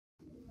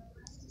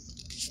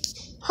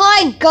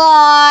Hi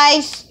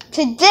guys!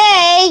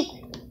 Today,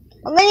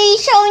 I'm going to be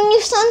showing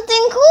you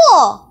something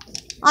cool.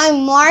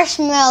 I'm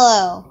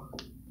Marshmallow.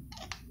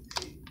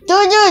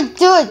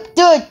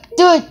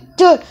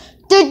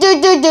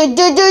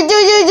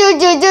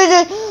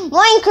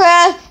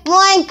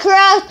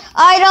 Minecraft,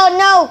 I don't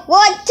know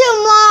what to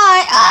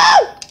mine.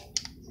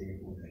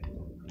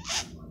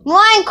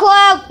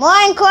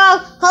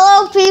 Minecraft,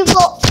 hello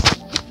people.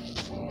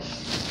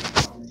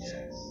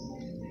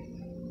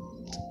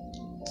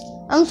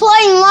 I'm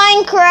playing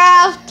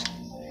Minecraft.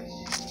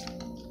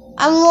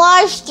 I'm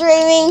live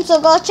streaming, so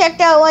go check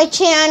out my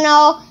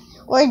channel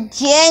or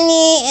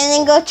Jenny, and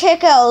then go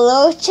check out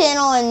Lo's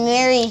channel and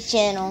Mary's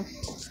channel.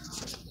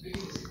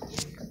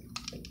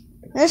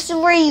 This is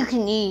where you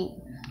can eat.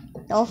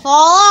 Don't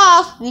fall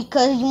off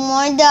because you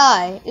might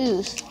die.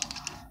 Oof.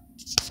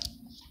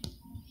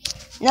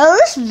 Now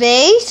this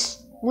base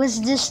was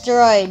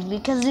destroyed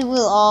because it was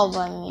all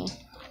by me.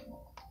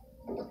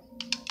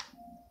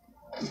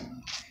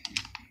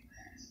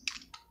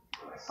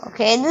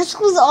 Okay, this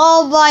was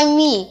all by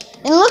me.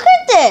 And look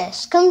at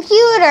this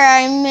computer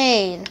I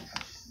made.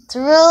 It's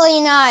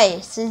really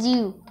nice, as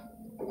you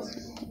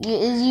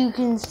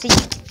can see.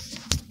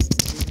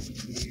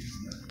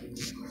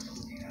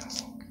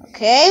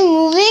 Okay,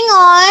 moving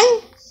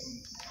on.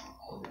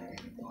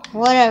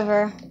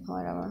 Whatever.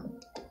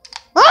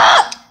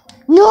 Ah!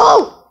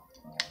 No!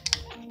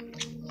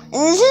 And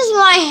this is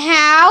my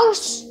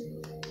house.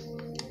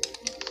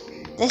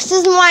 This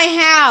is my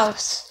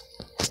house.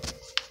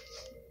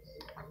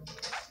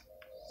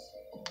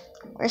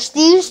 We're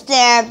Steve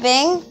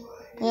stabbing.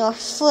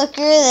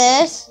 Flicker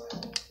this.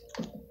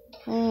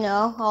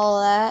 All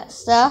that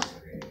stuff.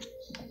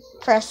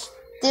 Press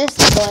this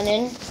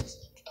button.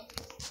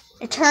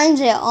 It turns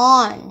it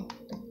on.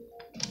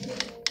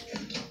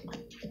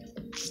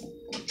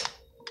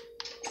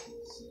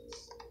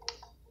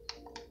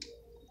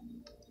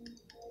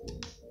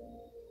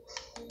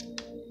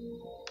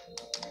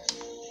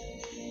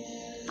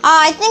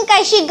 I think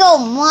I should go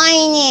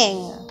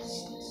mining.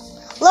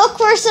 Look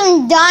for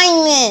some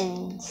diamonds.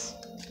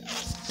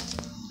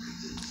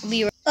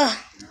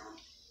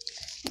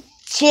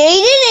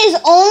 Jaden is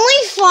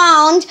only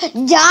found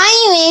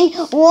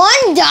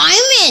one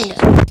diamond.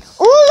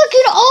 Ooh, look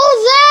at all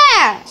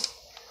that.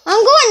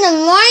 I'm going to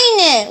mine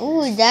it.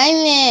 Ooh,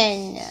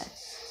 diamond.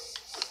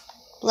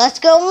 Let's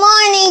go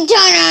mining,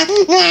 China.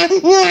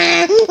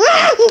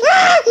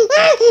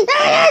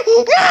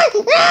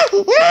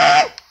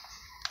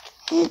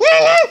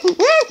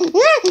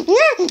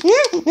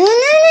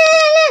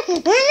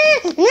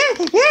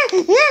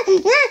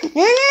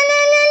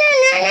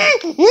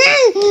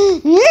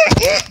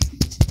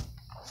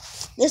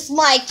 This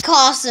might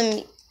cause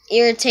some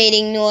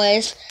irritating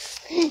noise.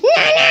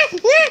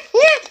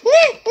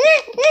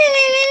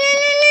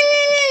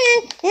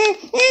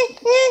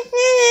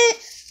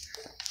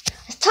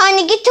 It's time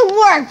to get to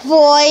work,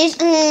 boys.